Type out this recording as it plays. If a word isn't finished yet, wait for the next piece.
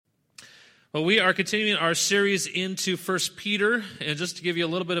Well, we are continuing our series into 1 Peter, and just to give you a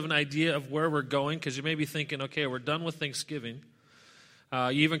little bit of an idea of where we're going, because you may be thinking, okay, we're done with Thanksgiving. You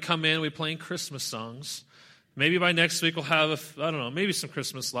even come in, we're playing Christmas songs. Maybe by next week we'll have, maybe some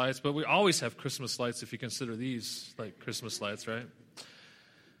Christmas lights, but we always have Christmas lights if you consider these like Christmas lights, right?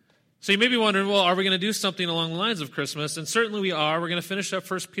 So you may be wondering, well, are we going to do something along the lines of Christmas? And certainly we are. We're going to finish up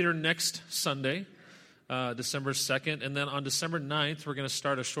 1 Peter next Sunday. December 2nd, and then on December 9th, we're going to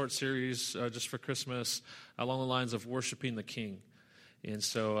start a short series just for Christmas along the lines of worshiping the King. And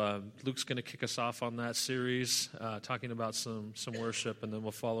so Luke's going to kick us off on that series, talking about some worship, and then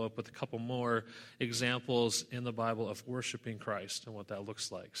we'll follow up with a couple more examples in the Bible of worshiping Christ and what that looks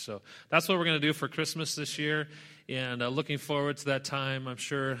like. So that's what we're going to do for Christmas this year, and looking forward to that time. I'm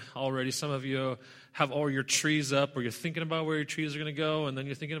sure already some of you have all your trees up, or you're thinking about where your trees are going to go, and then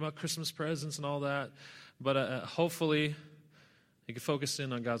you're thinking about Christmas presents and all that. But hopefully you can focus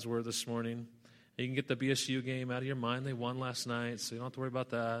in on God's Word this morning. You can get the BSU game out of your mind. They won last night, so you don't have to worry about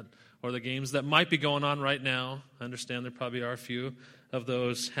that. Or the games that might be going on right now. I understand there probably are a few of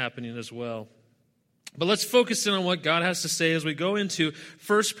those happening as well. But let's focus in on what God has to say as we go into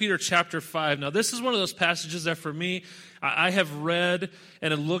 1 Peter chapter 5. Now, this is one of those passages that for me, I have read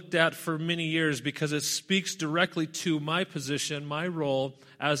and have looked at for many years because it speaks directly to my position, my role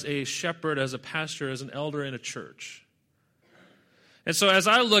as a shepherd, as a pastor, as an elder in a church. And so as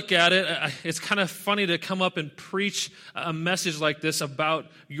I look at it, it's kind of funny to come up and preach a message like this about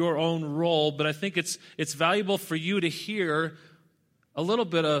your own role, but I think it's valuable for you to hear a little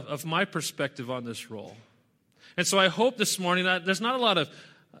bit of my perspective on this role. And so I hope this morning that there's not a lot of,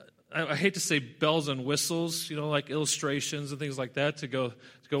 I hate to say bells and whistles, like illustrations and things like that to go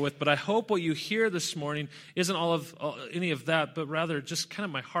with, but I hope what you hear this morning isn't any of that, but rather just kind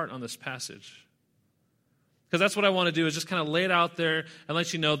of my heart on this passage. Because that's what I want to do, is just kind of lay it out there and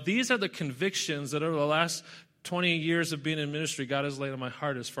let you know these are the convictions that over the last 20 years of being in ministry, God has laid on my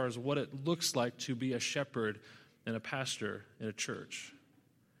heart as far as what it looks like to be a shepherd and a pastor in a church.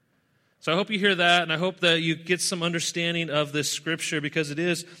 So I hope you hear that, and I hope that you get some understanding of this scripture, because it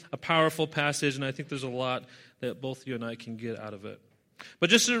is a powerful passage, and I think there's a lot that both you and I can get out of it.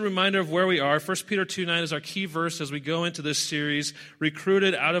 But just a reminder of where we are, 1 Peter 2:9 is our key verse as we go into this series,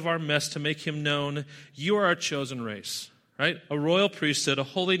 recruited out of our mess to make him known. You are a chosen race, right? A royal priesthood, a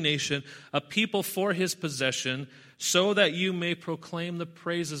holy nation, a people for his possession, so that you may proclaim the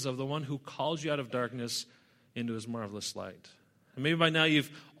praises of the one who called you out of darkness into his marvelous light. And maybe by now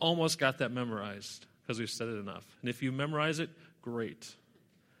you've almost got that memorized because we've said it enough. And if you memorize it, great.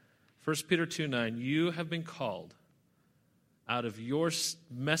 1 Peter 2:9, you have been called out of your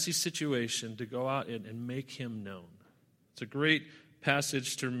messy situation to go out and make him known. It's a great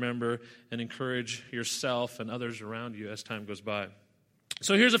passage to remember and encourage yourself and others around you as time goes by.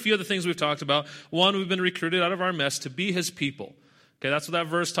 So here's a few of the things we've talked about. One, we've been recruited out of our mess to be his people. Okay, that's what that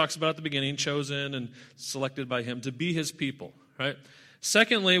verse talks about at the beginning, chosen and selected by him to be his people, right?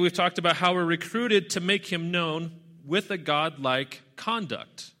 Secondly, we've talked about how we're recruited to make him known with a God-like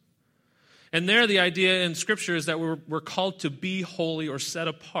conduct. And there, the idea in Scripture is that we're called to be holy or set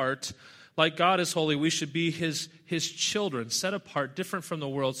apart. Like God is holy, we should be his children, set apart, different from the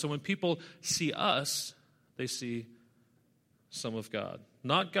world. So when people see us, they see some of God.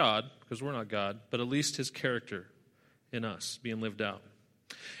 Not God, because we're not God, but at least his character in us being lived out.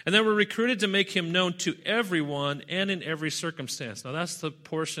 And then we're recruited to make him known to everyone and in every circumstance. Now that's the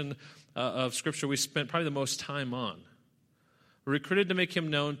portion of Scripture we spent probably the most time on. We're recruited to make him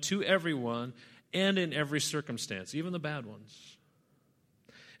known to everyone and in every circumstance, even the bad ones.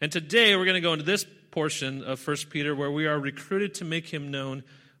 And today we're going to go into this portion of 1 Peter where we are recruited to make him known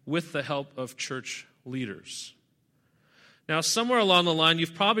with the help of church leaders. Now, somewhere along the line,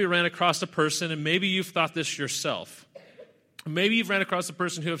 you've probably ran across a person, and maybe you've thought this yourself. Maybe you've ran across a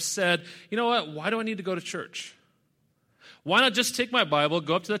person who have said, you know what, why do I need to go to church? Why not just take my Bible,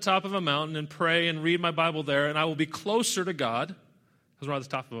 go up to the top of a mountain and pray and read my Bible there, and I will be closer to God, because we're at the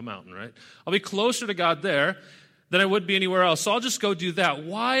top of a mountain, right? I'll be closer to God there than I would be anywhere else. So I'll just go do that.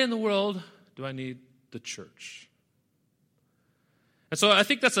 Why in the world do I need the church? And so I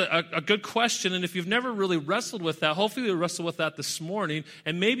think that's a good question, and if you've never really wrestled with that, hopefully you'll wrestle with that this morning,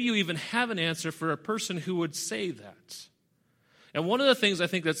 and maybe you even have an answer for a person who would say that. And one of the things I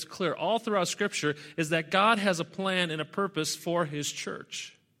think that's clear all throughout Scripture is that God has a plan and a purpose for his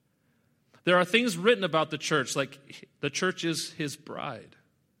church. There are things written about the church, like the church is his bride.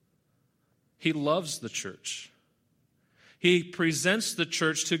 He loves the church. He presents the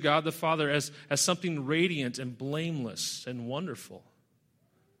church to God the Father as something radiant and blameless and wonderful.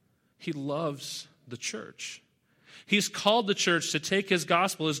 He loves the church. He's called the church to take his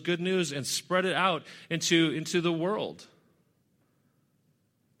gospel, his good news, and spread it out into the world.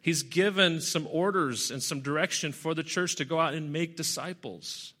 He's given some orders and some direction for the church to go out and make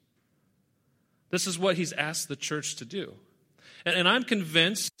disciples. This is what he's asked the church to do. And I'm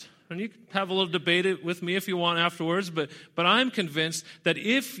convinced, and you can have a little debate with me if you want afterwards, but I'm convinced that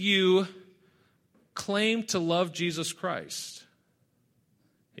if you claim to love Jesus Christ,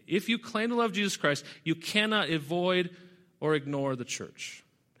 you cannot avoid or ignore the church,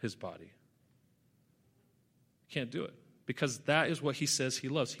 his body. You can't do it. Because that is what he says he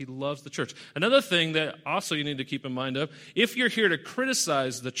loves. He loves the church. Another thing that also you need to keep in mind of, if you're here to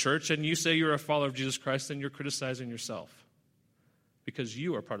criticize the church and you say you're a follower of Jesus Christ, then you're criticizing yourself. Because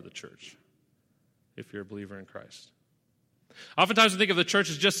you are part of the church, if you're a believer in Christ. Oftentimes we think of the church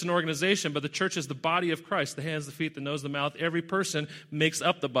as just an organization, but the church is the body of Christ, the hands, the feet, the nose, the mouth. Every person makes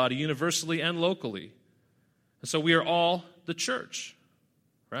up the body universally and locally. And so we are all the church,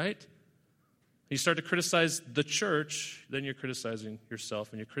 right? You start to criticize the church, then you're criticizing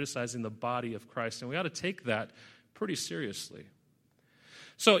yourself and you're criticizing the body of Christ. And we ought to take that pretty seriously.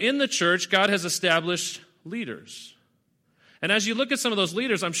 So in the church, God has established leaders. And as you look at some of those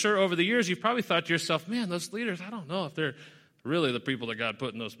leaders, I'm sure over the years you've probably thought to yourself, man, those leaders, I don't know if they're really the people that God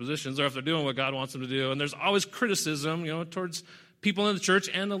put in those positions or if they're doing what God wants them to do. And there's always criticism, towards people in the church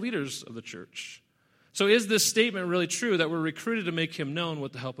and the leaders of the church. So is this statement really true that we're recruited to make him known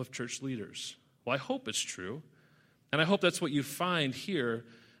with the help of church leaders? Well, I hope it's true, and I hope that's what you find here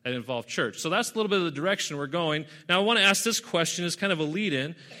at Involved Church. So that's a little bit of the direction we're going. Now, I want to ask this question as kind of a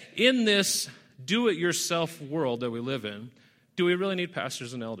lead-in. In this do-it-yourself world that we live in, do we really need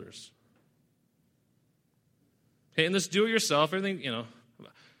pastors and elders? Okay, in this do-it-yourself, everything,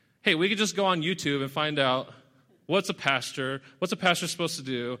 hey, we could just go on YouTube and find out what's a pastor supposed to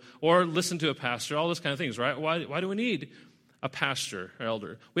do, or listen to a pastor, all those kind of things, right? Why do we need a pastor or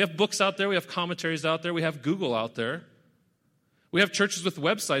elder? We have books out there. We have commentaries out there. We have Google out there. We have churches with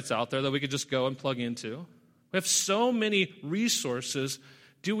websites out there that we could just go and plug into. We have so many resources.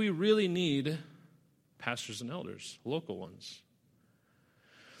 Do we really need pastors and elders, local ones?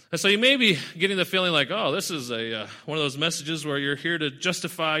 And so you may be getting the feeling like, oh, this is one of those messages where you're here to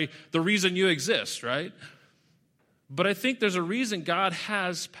justify the reason you exist, right? But I think there's a reason God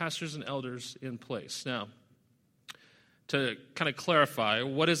has pastors and elders in place. Now, to kind of clarify,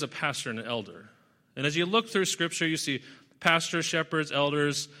 what is a pastor and an elder? And as you look through Scripture, you see pastors, shepherds,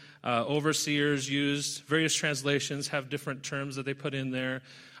 elders, overseers used. Various translations have different terms that they put in there.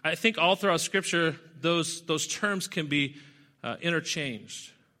 I think all throughout Scripture, those terms can be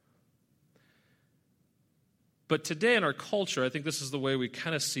interchanged. But today in our culture, I think this is the way we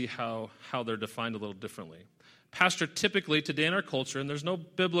kind of see how they're defined a little differently. Pastor, typically, today in our culture, and there's no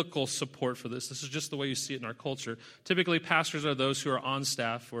biblical support for this, this is just the way you see it in our culture, typically pastors are those who are on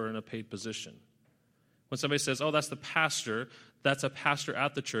staff or in a paid position. When somebody says, oh, that's the pastor, that's a pastor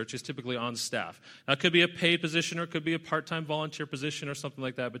at the church, is typically on staff. Now, it could be a paid position or it could be a part-time volunteer position or something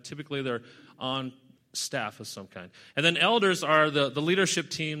like that, but typically they're on staff of some kind. And then elders are the leadership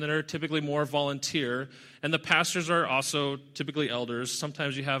team that are typically more volunteer, and the pastors are also typically elders.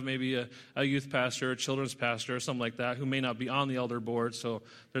 Sometimes you have maybe a youth pastor, a children's pastor, or something like that, who may not be on the elder board, so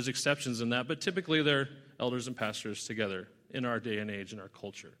there's exceptions in that, but typically they're elders and pastors together in our day and age, in our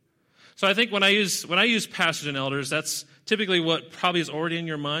culture. So I think when I use pastors and elders, that's typically what probably is already in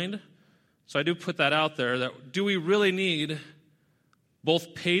your mind. So I do put that out there, that do we really need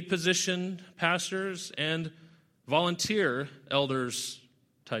both paid position pastors and volunteer elders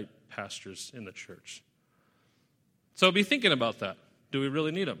type pastors in the church? So be thinking about that. Do we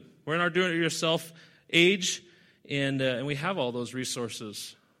really need them? We're in our do-it-yourself age, and we have all those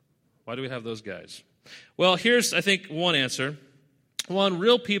resources. Why do we have those guys? Well, here's, I think, one answer. One,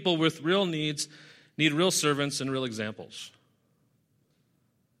 real people with real needs need real servants and real examples.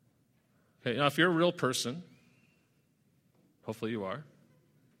 Okay, now if you're a real person, hopefully you are.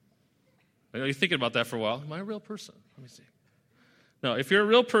 You're thinking about that for a while. Am I a real person? Let me see. No, if you're a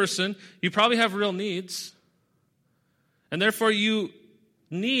real person, you probably have real needs. And therefore you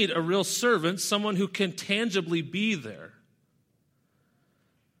need a real servant, someone who can tangibly be there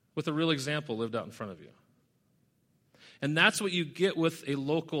with a real example lived out in front of you. And that's what you get with a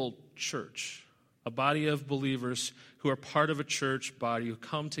local church, a body of believers who are part of a church body who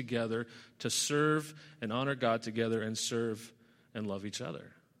come together to serve and honor God together and serve and love each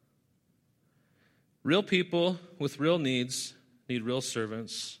other. Real people with real needs need real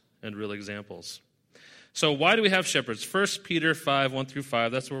servants and real examples. So why do we have shepherds? 1 Peter 5, 1 through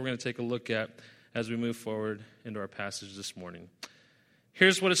 5, that's what we're going to take a look at as we move forward into our passage this morning.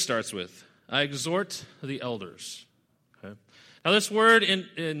 Here's what it starts with. I exhort the elders. Okay? Now, this word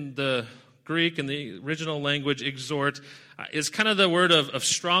in the Greek, in the original language, exhort, is kind of the word of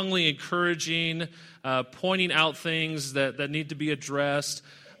strongly encouraging, pointing out things that need to be addressed.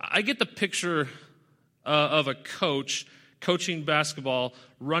 I get the picture of a coach coaching basketball,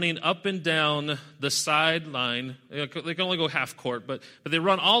 running up and down the sideline. They can only go half court, but they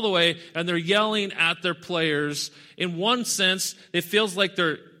run all the way, and they're yelling at their players. In one sense, it feels like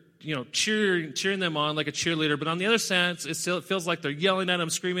they're cheering them on like a cheerleader, but on the other sense, it feels like they're yelling at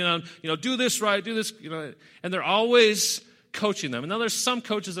them, screaming at them, do this right, do this, and they're always coaching them. And now there's some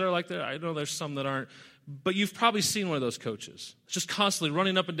coaches that are like that. I know there's some that aren't. But you've probably seen one of those coaches, just constantly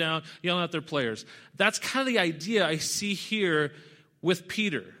running up and down, yelling at their players. That's kind of the idea I see here with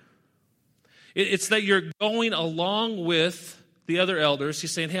Peter. It's that you're going along with the other elders.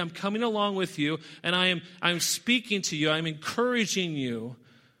 He's saying, hey, I'm coming along with you, and I'm speaking to you. I'm encouraging you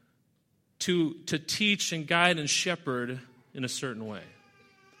to teach and guide and shepherd in a certain way.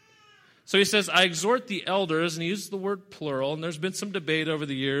 So he says, I exhort the elders, and he uses the word plural, and there's been some debate over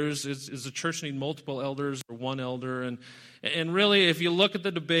the years. Is the church need multiple elders or one elder? And really, if you look at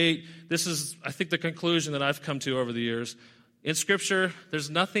the debate, this is, I think, the conclusion that I've come to over the years. In Scripture, there's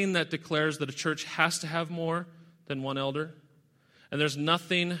nothing that declares that a church has to have more than one elder, and there's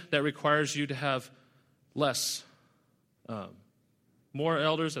nothing that requires you to have less, more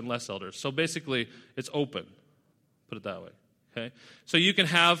elders and less elders. So basically, it's open, put it that way. Okay? So you can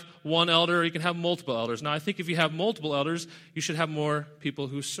have one elder or you can have multiple elders. Now, I think if you have multiple elders, you should have more people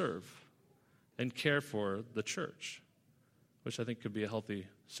who serve and care for the church, which I think could be a healthy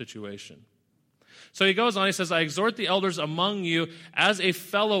situation. So he goes on, he says, I exhort the elders among you as a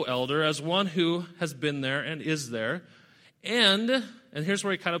fellow elder, as one who has been there and is there. And here's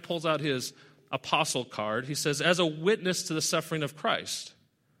where he kind of pulls out his apostle card. He says, as a witness to the suffering of Christ.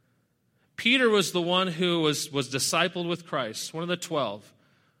 Peter was the one who was discipled with Christ, one of the 12.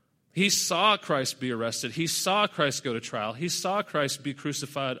 He saw Christ be arrested. He saw Christ go to trial. He saw Christ be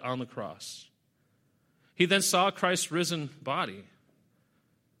crucified on the cross. He then saw Christ's risen body.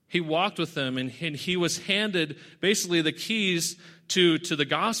 He walked with them, and he was handed basically the keys to the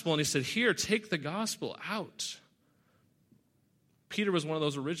gospel, and he said, here, take the gospel out. Peter was one of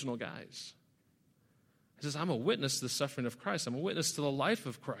those original guys. He says, I'm a witness to the suffering of Christ. I'm a witness to the life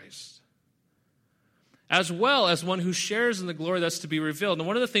of Christ, as well as one who shares in the glory that's to be revealed. And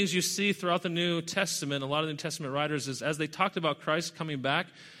one of the things you see throughout the New Testament, a lot of the New Testament writers, is as they talked about Christ coming back,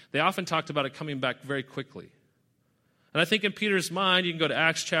 they often talked about it coming back very quickly. And I think in Peter's mind, you can go to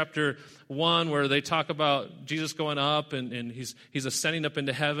Acts chapter 1, where they talk about Jesus going up, and he's ascending up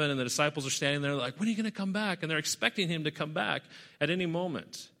into heaven, and the disciples are standing there like, when are you going to come back? And they're expecting him to come back at any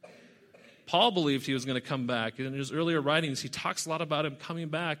moment. Paul believed he was going to come back. In his earlier writings, he talks a lot about him coming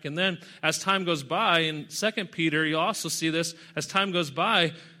back. And then as time goes by, in 2 Peter, you also see this. As time goes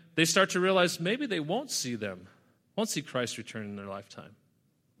by, they start to realize maybe they won't see Christ return in their lifetime.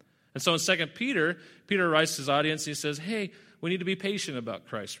 And so in 2 Peter, Peter writes to his audience, and he says, hey, we need to be patient about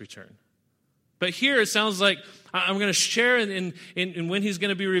Christ's return. But here it sounds like I'm going to share in when he's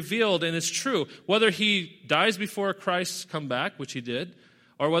going to be revealed, and it's true. Whether he dies before Christ come back, which he did,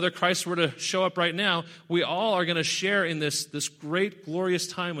 or whether Christ were to show up right now, we all are going to share in this great, glorious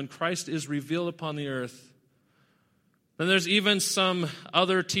time when Christ is revealed upon the earth. Then there's even some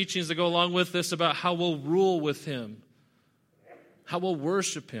other teachings that go along with this about how we'll rule with him, how we'll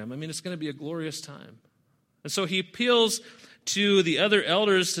worship him. I mean, it's going to be a glorious time. And so he appeals to the other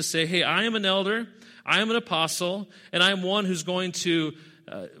elders to say, hey, I am an elder, I am an apostle, and I am one who's going to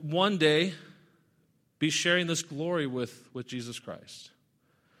one day be sharing this glory with Jesus Christ.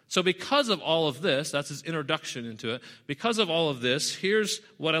 So because of all of this, that's his introduction into it. Because of all of this, here's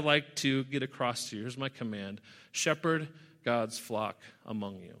what I'd like to get across to you. Here's my command. Shepherd God's flock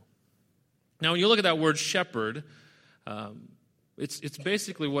among you. Now, when you look at that word shepherd, it's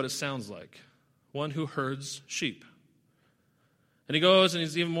basically what it sounds like. One who herds sheep. And he goes, and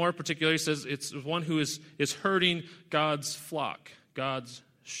he's even more particular. He says it's one who is herding God's flock, God's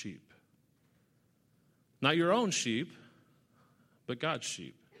sheep. Not your own sheep, but God's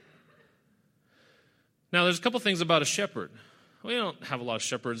sheep. Now, there's a couple things about a shepherd. We don't have a lot of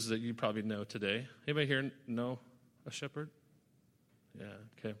shepherds that you probably know today. Anybody here know a shepherd? Yeah,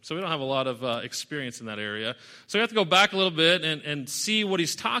 okay. So we don't have a lot of experience in that area. So we have to go back a little bit and see what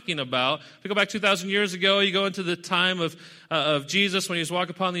he's talking about. If you go back 2,000 years ago, you go into the time of Jesus when he was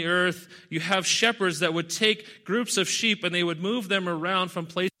walking upon the earth, you have shepherds that would take groups of sheep and they would move them around from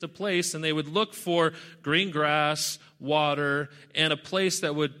place to place, and they would look for green grass, water, and a place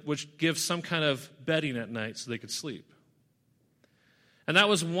that would give some kind of bedding at night so they could sleep. And that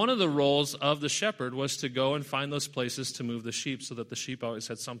was one of the roles of the shepherd, was to go and find those places to move the sheep so that the sheep always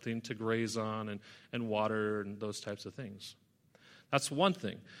had something to graze on and water and those types of things. That's one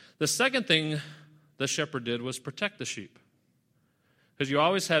thing. The second thing the shepherd did was protect the sheep. Because you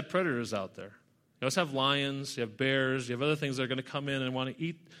always had predators out there. You always have lions, you have bears, you have other things that are going to come in and want to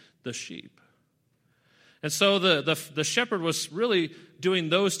eat the sheep. And so the shepherd was really doing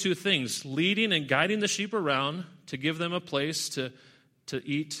those two things, leading and guiding the sheep around to give them a place to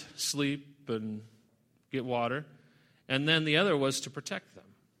eat, sleep, and get water. And then the other was to protect them.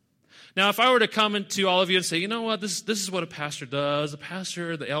 Now, if I were to come into all of you and say, you know what, this is what a pastor does. The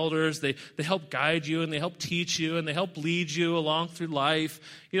pastor, the elders, they help guide you and they help teach you and they help lead you along through life.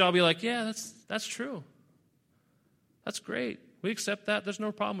 I'll be like, yeah, that's true. That's great. We accept that. There's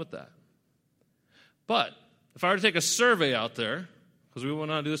no problem with that. But if I were to take a survey out there, because we will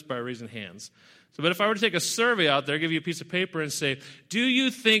not do this by raising hands, but if I were to take a survey out there, give you a piece of paper and say, do you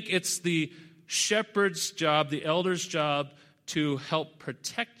think it's the shepherd's job, the elder's job, to help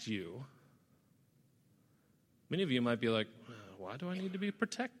protect you? Many of you might be like, why do I need to be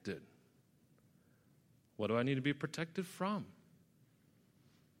protected? What do I need to be protected from?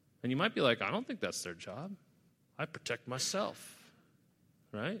 And you might be like, I don't think that's their job. I protect myself,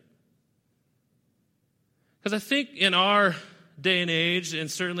 right? Because I think in our day and age, and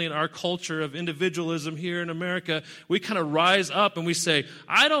certainly in our culture of individualism here in America, we kind of rise up and we say,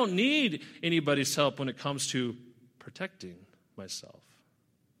 I don't need anybody's help when it comes to protecting myself.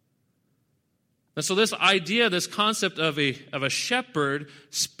 And so this idea, this concept of a shepherd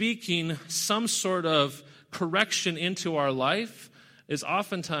speaking some sort of correction into our life is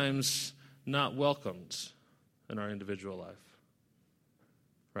oftentimes not welcomed in our individual life.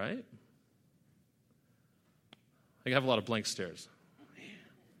 Right? I have a lot of blank stares.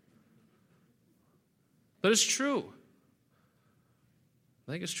 But it's true.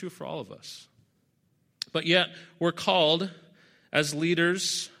 I think it's true for all of us. But yet, we're called as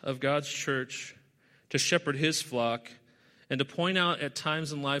leaders of God's church to shepherd His flock and to point out at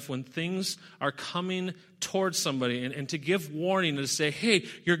times in life when things are coming towards somebody and to give warning and to say, hey,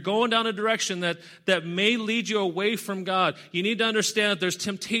 you're going down a direction that may lead you away from God. You need to understand that there's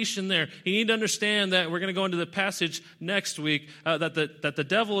temptation there. You need to understand that we're going to go into the passage next week, that the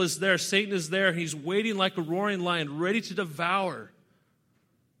devil is there, Satan is there, he's waiting like a roaring lion, ready to devour.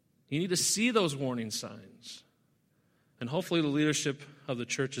 You need to see those warning signs. And hopefully the leadership of the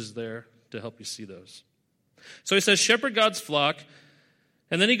church is there to help you see those. So he says, shepherd God's flock,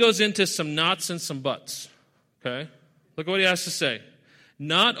 and then he goes into some nots and some buts. Okay? Look at what he has to say.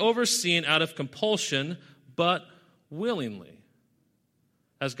 Not overseen out of compulsion, but willingly,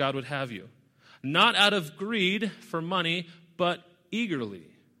 as God would have you. Not out of greed for money, but eagerly.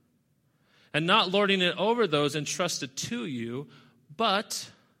 And not lording it over those entrusted to you, but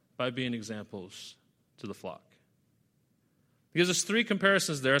by being examples to the flock. He gives us three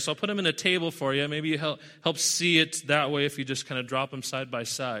comparisons there, so I'll put them in a table for you. Maybe you help see it that way if you just kind of drop them side by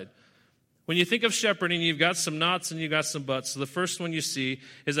side. When you think of shepherding, you've got some knots and you've got some butts. So the first one you see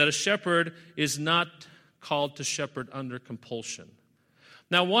is that a shepherd is not called to shepherd under compulsion.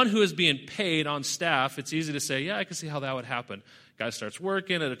 Now, one who is being paid on staff, it's easy to say, yeah, I can see how that would happen. Guy starts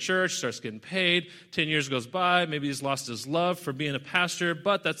working at a church, starts getting paid. 10 years goes by. Maybe he's lost his love for being a pastor,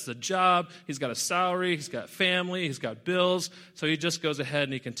 but that's the job. He's got a salary. He's got family. He's got bills. So he just goes ahead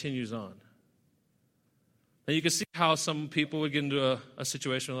and he continues on. And you can see how some people would get into a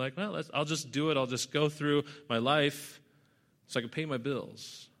situation like, well, I'll just do it. I'll just go through my life so I can pay my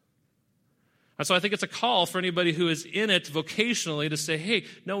bills. And so I think it's a call for anybody who is in it vocationally to say, hey,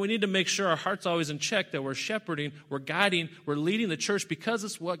 no, we need to make sure our heart's always in check, that we're shepherding, we're guiding, we're leading the church because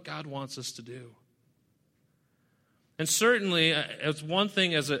it's what God wants us to do. And certainly, it's one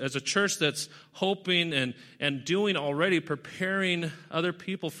thing as a church that's hoping and doing already, preparing other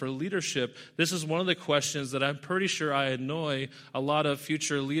people for leadership. This is one of the questions that I'm pretty sure I annoy a lot of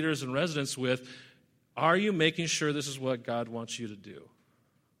future leaders and residents with. Are you making sure this is what God wants you to do?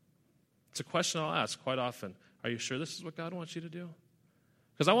 It's a question I'll ask quite often. Are you sure this is what God wants you to do?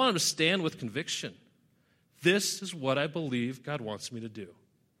 Because I want them to stand with conviction. This is what I believe God wants me to do.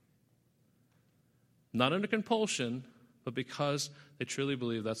 Not under compulsion, but because they truly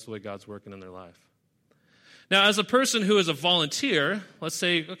believe that's the way God's working in their life. Now, as a person who is a volunteer, let's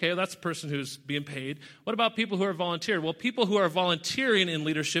say, okay, that's a person who's being paid. What about people who are volunteered? Well, people who are volunteering in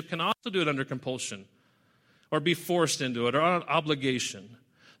leadership can also do it under compulsion or be forced into it or on obligation.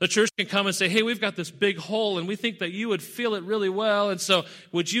 The church can come and say, hey, we've got this big hole, and we think that you would fill it really well, and so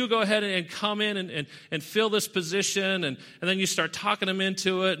would you go ahead and come in and fill this position? And then you start talking them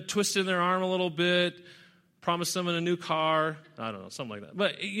into it, twisting their arm a little bit. promise someone a new car. I don't know, something like that.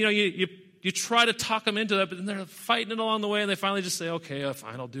 But, you try to talk them into that, but then they're fighting it along the way, and they finally just say, okay,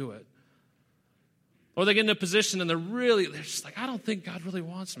 fine, I'll do it. Or they get in a position, and they're just like, I don't think God really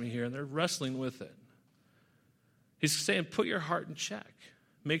wants me here, and they're wrestling with it. He's saying, put your heart in check.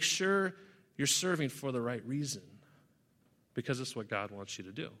 Make sure you're serving for the right reason, because it's what God wants you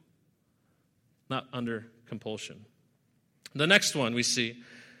to do, not under compulsion. The next one we see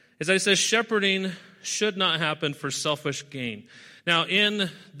is that it says shepherding should not happen for selfish gain. Now, in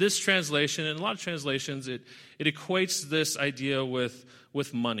this translation, in a lot of translations, it equates this idea with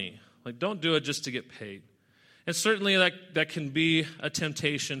money. Like, don't do it just to get paid. And certainly that can be a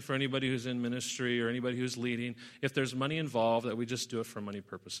temptation for anybody who's in ministry or anybody who's leading, if there's money involved, that we just do it for money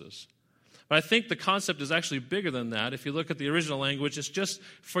purposes. But I think the concept is actually bigger than that. If you look at the original language, it's just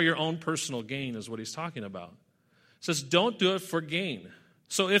for your own personal gain is what he's talking about. It says, don't do it for gain.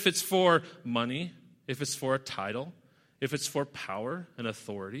 So if it's for money, if it's for a title, if it's for power and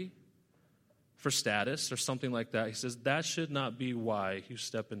authority, for status or something like that, he says that should not be why you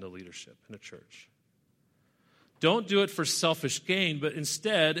step into leadership in a church. Don't do it for selfish gain, but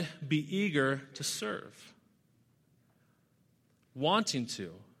instead be eager to serve. Wanting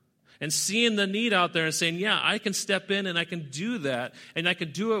to. And seeing the need out there and saying, yeah, I can step in and I can do that, and I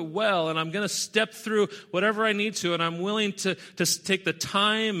can do it well, and I'm going to step through whatever I need to, and I'm willing to take the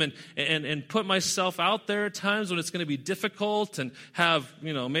time and put myself out there at times when it's going to be difficult, and have,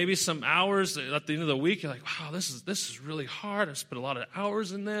 maybe some hours at the end of the week, you're like, wow, this is really hard. I've spent a lot of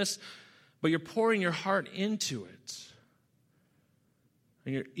hours in this. But you're pouring your heart into it,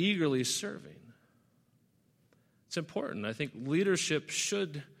 and you're eagerly serving. It's important. I think leadership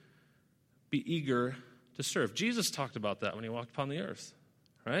should be eager to serve. Jesus talked about that when he walked upon the earth,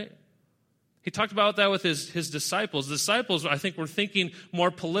 right? He talked about that with his disciples. The disciples, I think, were thinking more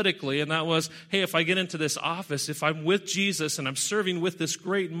politically, and that was, hey, if I get into this office, if I'm with Jesus and I'm serving with this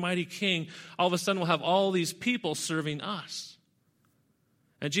great and mighty king, all of a sudden we'll have all these people serving us.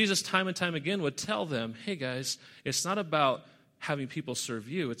 And Jesus, time and time again, would tell them, hey, guys, it's not about having people serve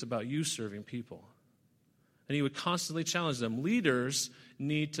you. It's about you serving people. And he would constantly challenge them. Leaders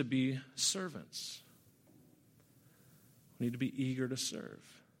need to be servants. We need to be eager to serve.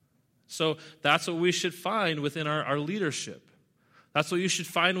 So that's what we should find within our leadership. That's what you should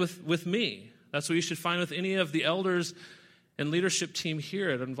find with me. That's what you should find with any of the elders and leadership team here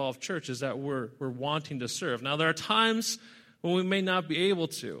at Involved Church, is that we're wanting to serve. Now, there are times when we may not be able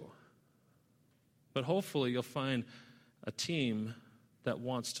to, but hopefully you'll find a team that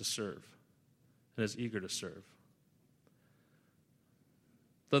wants to serve and is eager to serve.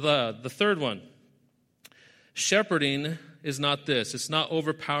 The third one, shepherding is not this. It's not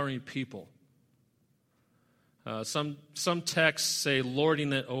overpowering people. Some texts say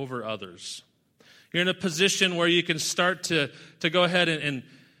lording it over others. You're in a position where you can start to go ahead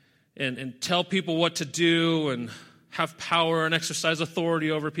and tell people what to do and have power and exercise authority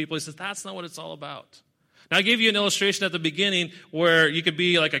over people. He says that's not what it's all about. Now, I gave you an illustration at the beginning where you could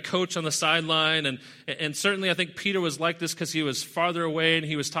be like a coach on the sideline, and certainly I think Peter was like this because he was farther away and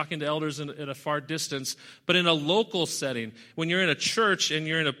he was talking to elders at a far distance. But in a local setting, when you're in a church and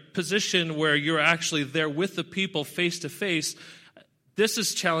you're in a position where you're actually there with the people face to face, this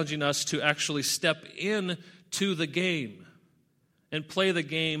is challenging us to actually step into the game and play the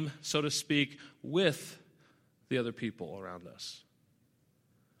game, so to speak, with the other people around us.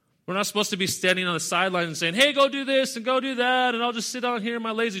 We're not supposed to be standing on the sideline and saying, hey, go do this and go do that, and I'll just sit down here in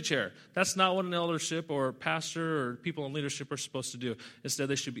my lazy chair. That's not what an eldership or pastor or people in leadership are supposed to do. Instead,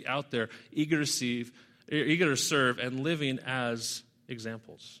 they should be out there, eager to serve, and living as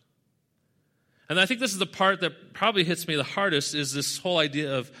examples. And I think this is the part that probably hits me the hardest, is this whole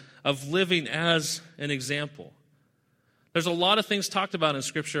idea of living as an example. There's a lot of things talked about in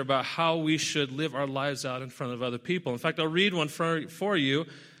Scripture about how we should live our lives out in front of other people. In fact, I'll read one for you.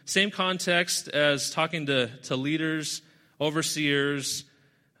 Same context as talking to leaders, overseers,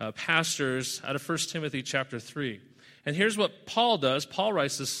 pastors out of 1 Timothy chapter 3. And here's what Paul does. Paul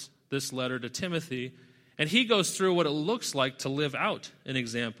writes this letter to Timothy, and he goes through what it looks like to live out an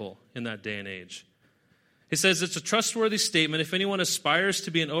example in that day and age. He says, it's a trustworthy statement. If anyone aspires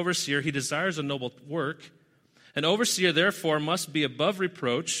to be an overseer, he desires a noble work. An overseer, therefore, must be above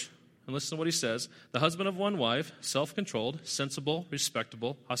reproach. And listen to what he says. The husband of one wife, self-controlled, sensible,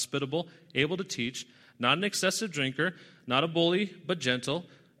 respectable, hospitable, able to teach, not an excessive drinker, not a bully, but gentle,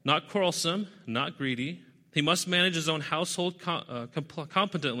 not quarrelsome, not greedy. He must manage his own household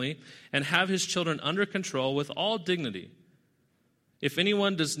competently and have his children under control with all dignity. If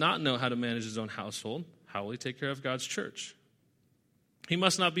anyone does not know how to manage his own household, how will he take care of God's church? He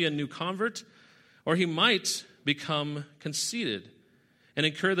must not be a new convert Or he might become conceited and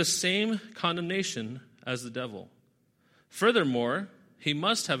incur the same condemnation as the devil. Furthermore, he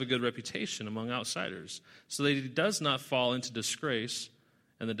must have a good reputation among outsiders so that he does not fall into disgrace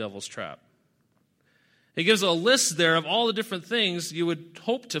and the devil's trap. He gives a list there of all the different things you would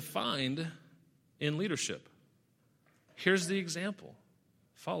hope to find in leadership. Here's the example.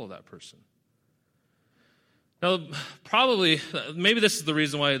 Follow that person. Now, probably, maybe this is the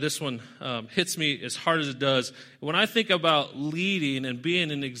reason why this one hits me as hard as it does. When I think about leading and being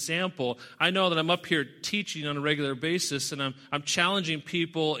an example, I know that I'm up here teaching on a regular basis, and I'm challenging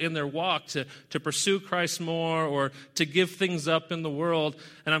people in their walk to pursue Christ more or to give things up in the world,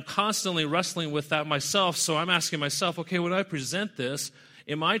 and I'm constantly wrestling with that myself. So I'm asking myself, okay, when I present this,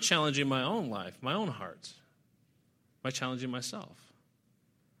 am I challenging my own life, my own heart? Am I challenging myself?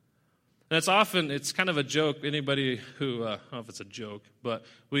 And it's kind of a joke. Anybody who, I don't know if it's a joke, but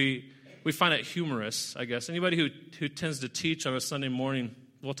we find it humorous, I guess. Anybody who tends to teach on a Sunday morning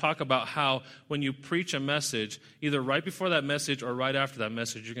will talk about how when you preach a message, either right before that message or right after that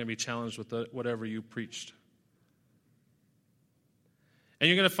message, you're going to be challenged with whatever you preached. And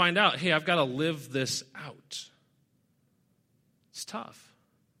you're going to find out, hey, I've got to live this out. It's tough.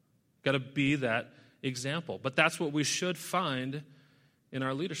 Got to be that example. But that's what we should find in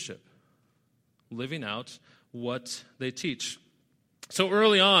our leadership. Living out what they teach. So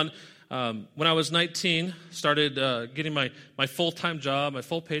early on, when I was 19, started getting my full-time job, my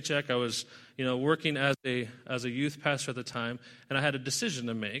full paycheck. I was, working as a youth pastor at the time, and I had a decision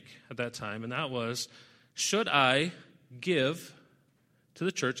to make at that time, and that was, should I give to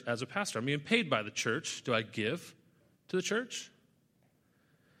the church as a pastor? I'm being paid by the church. Do I give to the church?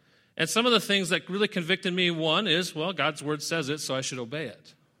 And some of the things that really convicted me, one is, well, God's word says it, so I should obey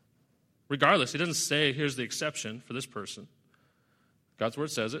it. Regardless, he doesn't say, here's the exception for this person. God's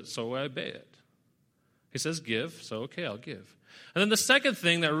word says it, so I obey it. He says give, so okay, I'll give. And then the second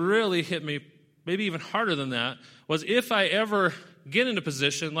thing that really hit me, maybe even harder than that, was if I ever get in a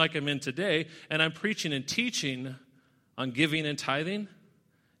position like I'm in today, and I'm preaching and teaching on giving and tithing,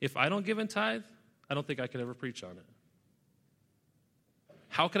 if I don't give and tithe, I don't think I could ever preach on it.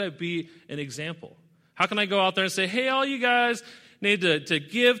 How could I be an example? How can I go out there and say, hey, all you guys need to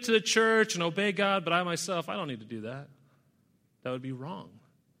give to the church and obey God, but I myself, I don't need to do that. That would be wrong.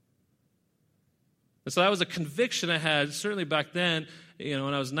 And so that was a conviction I had, certainly back then,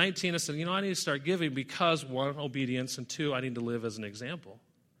 when I was 19, I said, I need to start giving because, one, obedience, and two, I need to live as an example.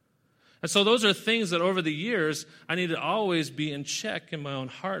 And so those are things that over the years, I need to always be in check in my own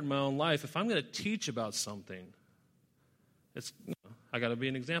heart, in my own life. If I'm going to teach about something, I got to be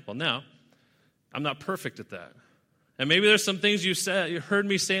an example. Now, I'm not perfect at that. And maybe there's some things you heard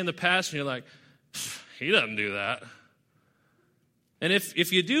me say in the past, and you're like, he doesn't do that. And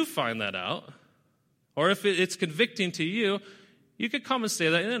if you do find that out, or if it's convicting to you, you could come and say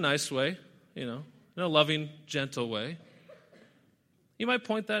that in a nice way, in a loving, gentle way. You might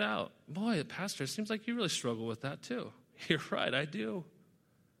point that out. Boy, Pastor, it seems like you really struggle with that too. You're right, I do.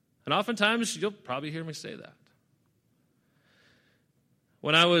 And oftentimes, you'll probably hear me say that.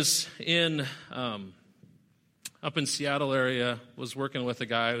 When I was up in Seattle area, was working with a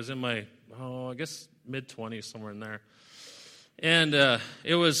guy. I was in my, mid-20s, somewhere in there. And I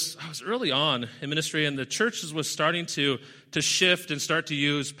was early on in ministry, and the churches was starting to shift and start to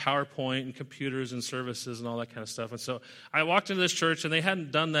use PowerPoint and computers and services and all that kind of stuff. And so I walked into this church, and they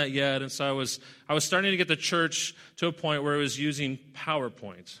hadn't done that yet. And so I was starting to get the church to a point where it was using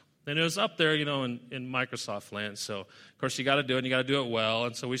PowerPoint. And it was up there, in Microsoft land. So, of course, you got to do it, and you got to do it well.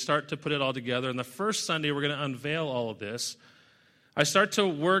 And so we start to put it all together. And the first Sunday, we're going to unveil all of this. I start to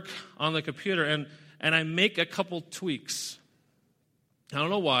work on the computer, and I make a couple tweaks. I don't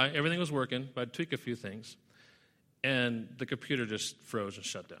know why. Everything was working, but I'd tweak a few things. And the computer just froze and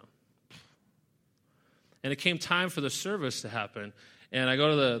shut down. And it came time for the service to happen. And I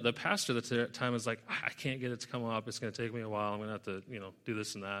go to the pastor at the time, was like, I can't get it to come up. It's going to take me a while. I'm going to have to, do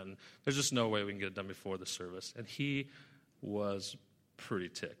this and that. And there's just no way we can get it done before the service. And he was pretty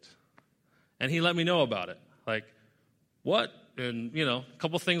ticked. And he let me know about it. Like, what? And, a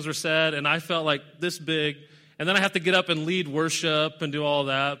couple things were said, and I felt like this big. And then I have to get up and lead worship and do all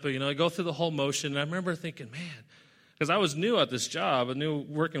that. But, I go through the whole motion. And I remember thinking, man, because I was new at this job and new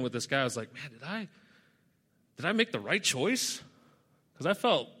working with this guy, I was like, man, did I make the right choice? Because I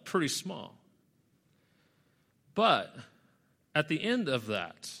felt pretty small. But at the end of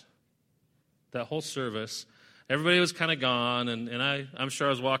that whole service, everybody was kind of gone, and I'm sure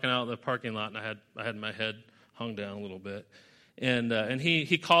I was walking out in the parking lot, and I had my head hung down a little bit. And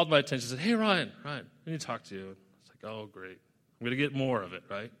he called my attention and said, hey, Ryan, I need to talk to you. It's like, oh, great. I'm going to get more of it,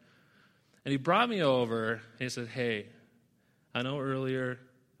 right? And he brought me over, and he said, hey, I know earlier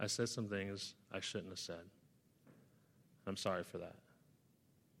I said some things I shouldn't have said. I'm sorry for that.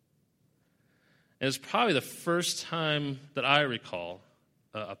 And it's probably the first time that I recall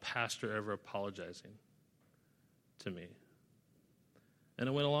a pastor ever apologizing to me. And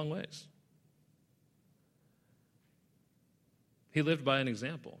it went a long ways. He lived by an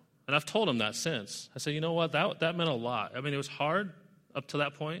example. And I've told him that since. I said, you know what, that meant a lot. I mean, it was hard up to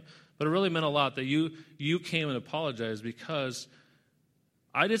that point, but it really meant a lot that you came and apologized, because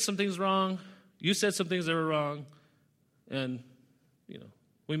I did some things wrong, you said some things that were wrong, and,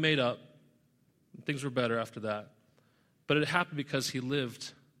 we made up. Things were better after that. But it happened because he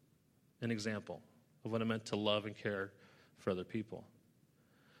lived an example of what it meant to love and care for other people.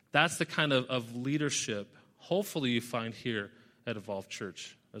 That's the kind of leadership, hopefully, you find here at Evolve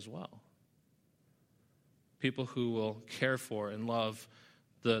Church as well. People who will care for and love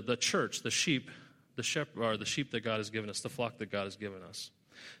the church, the sheep, the shepherd, or the sheep that God has given us, the flock that God has given us.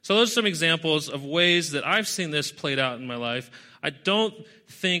 So those are some examples of ways that I've seen this played out in my life. I don't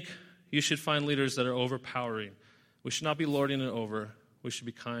think you should find leaders that are overpowering. We should not be lording it over. We should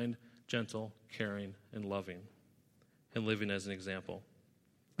be kind, gentle, caring, and loving, and living as an example.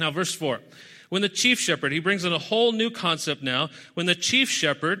 Now, verse 4. When the chief shepherd, he brings in a whole new concept now. When the chief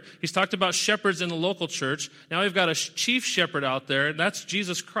shepherd, he's talked about shepherds in the local church. Now we've got a chief shepherd out there, and that's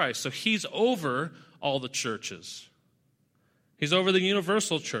Jesus Christ. So he's over all the churches. He's over the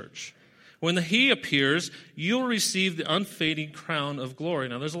universal church. When he appears, you'll receive the unfading crown of glory.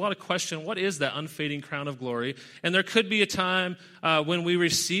 Now, there's a lot of question, what is that unfading crown of glory? And there could be a time when we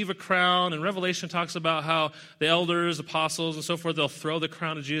receive a crown, and Revelation talks about how the elders, apostles, and so forth, they'll throw the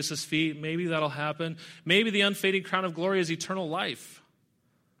crown at Jesus' feet. Maybe that'll happen. Maybe the unfading crown of glory is eternal life,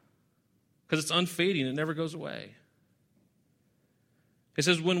 because it's unfading. It never goes away. It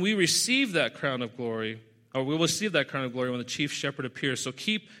says, when we receive that crown of glory, or we'll receive that crown of glory when the chief shepherd appears. So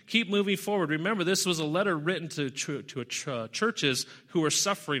keep moving forward. Remember, this was a letter written to churches who were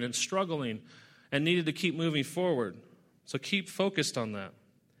suffering and struggling and needed to keep moving forward. So keep focused on that.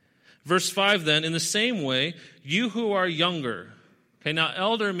 Verse 5 then, in the same way, you who are younger. Okay, now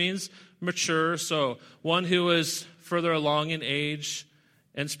elder means mature, so one who is further along in age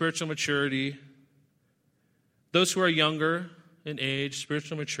and spiritual maturity. Those who are younger in age,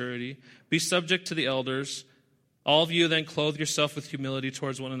 spiritual maturity, be subject to the elders. All of you then clothe yourself with humility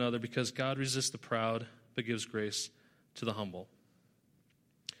towards one another, because God resists the proud but gives grace to the humble.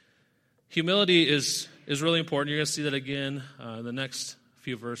 Humility is really important. You're going to see that again in the next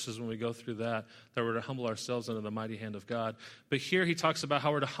few verses when we go through that we're to humble ourselves under the mighty hand of God. But here he talks about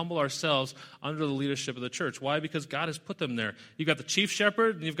how we're to humble ourselves under the leadership of the church. Why? Because God has put them there. You've got the chief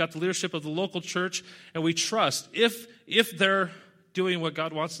shepherd, and you've got the leadership of the local church, and we trust if they're doing what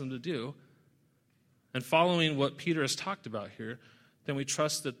God wants them to do and following what Peter has talked about here, then we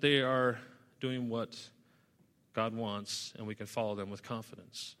trust that they are doing what God wants, and we can follow them with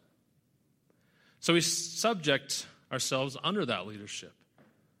confidence. So we subject ourselves under that leadership.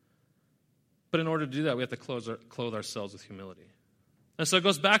 But in order to do that, we have to clothe ourselves with humility. And so it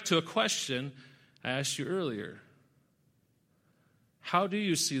goes back to a question I asked you earlier. How do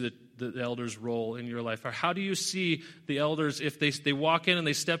you see the elders' role in your life? Or how do you see the elders if they walk in and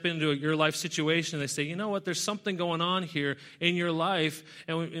they step into your life situation and they say, you know what, there's something going on here in your life,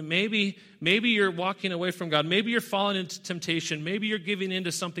 and maybe you're walking away from God. Maybe you're falling into temptation. Maybe you're giving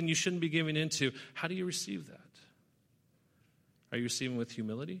into something you shouldn't be giving into. How do you receive that? Are you receiving with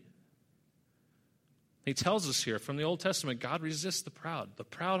humility? He tells us here from the Old Testament, God resists the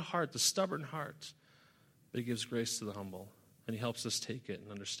proud heart, the stubborn heart, but he gives grace to the humble. And he helps us take it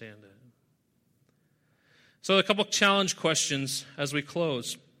and understand it. So a couple challenge questions as we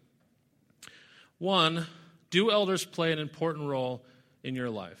close. One, do elders play an important role in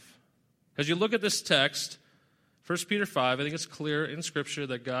your life? As you look at this text, 1 Peter 5, I think it's clear in Scripture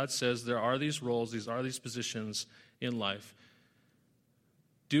that God says there are these roles, these positions in life.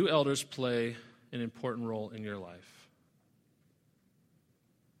 Do elders play an important role in your life?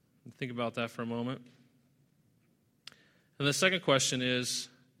 Think about that for a moment. And the second question is,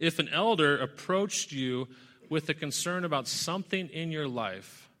 if an elder approached you with a concern about something in your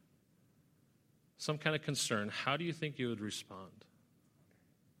life, some kind of concern, how do you think you would respond?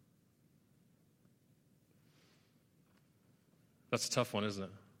 That's a tough one, isn't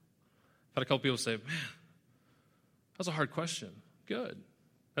it? I've had a couple people say, man, that's a hard question. Good.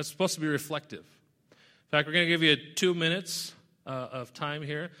 That's supposed to be reflective. In fact, we're going to give you 2 minutes of time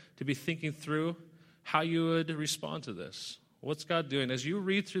here to be thinking through how you would respond to this. What's God doing? As you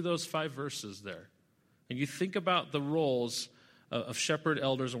read through those 5 verses there, and you think about the roles of shepherd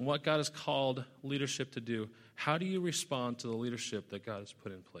elders and what God has called leadership to do, how do you respond to the leadership that God has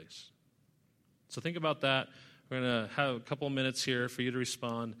put in place? So think about that. We're going to have a couple of minutes here for you to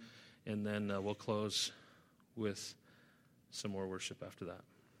respond, and then we'll close with some more worship after that.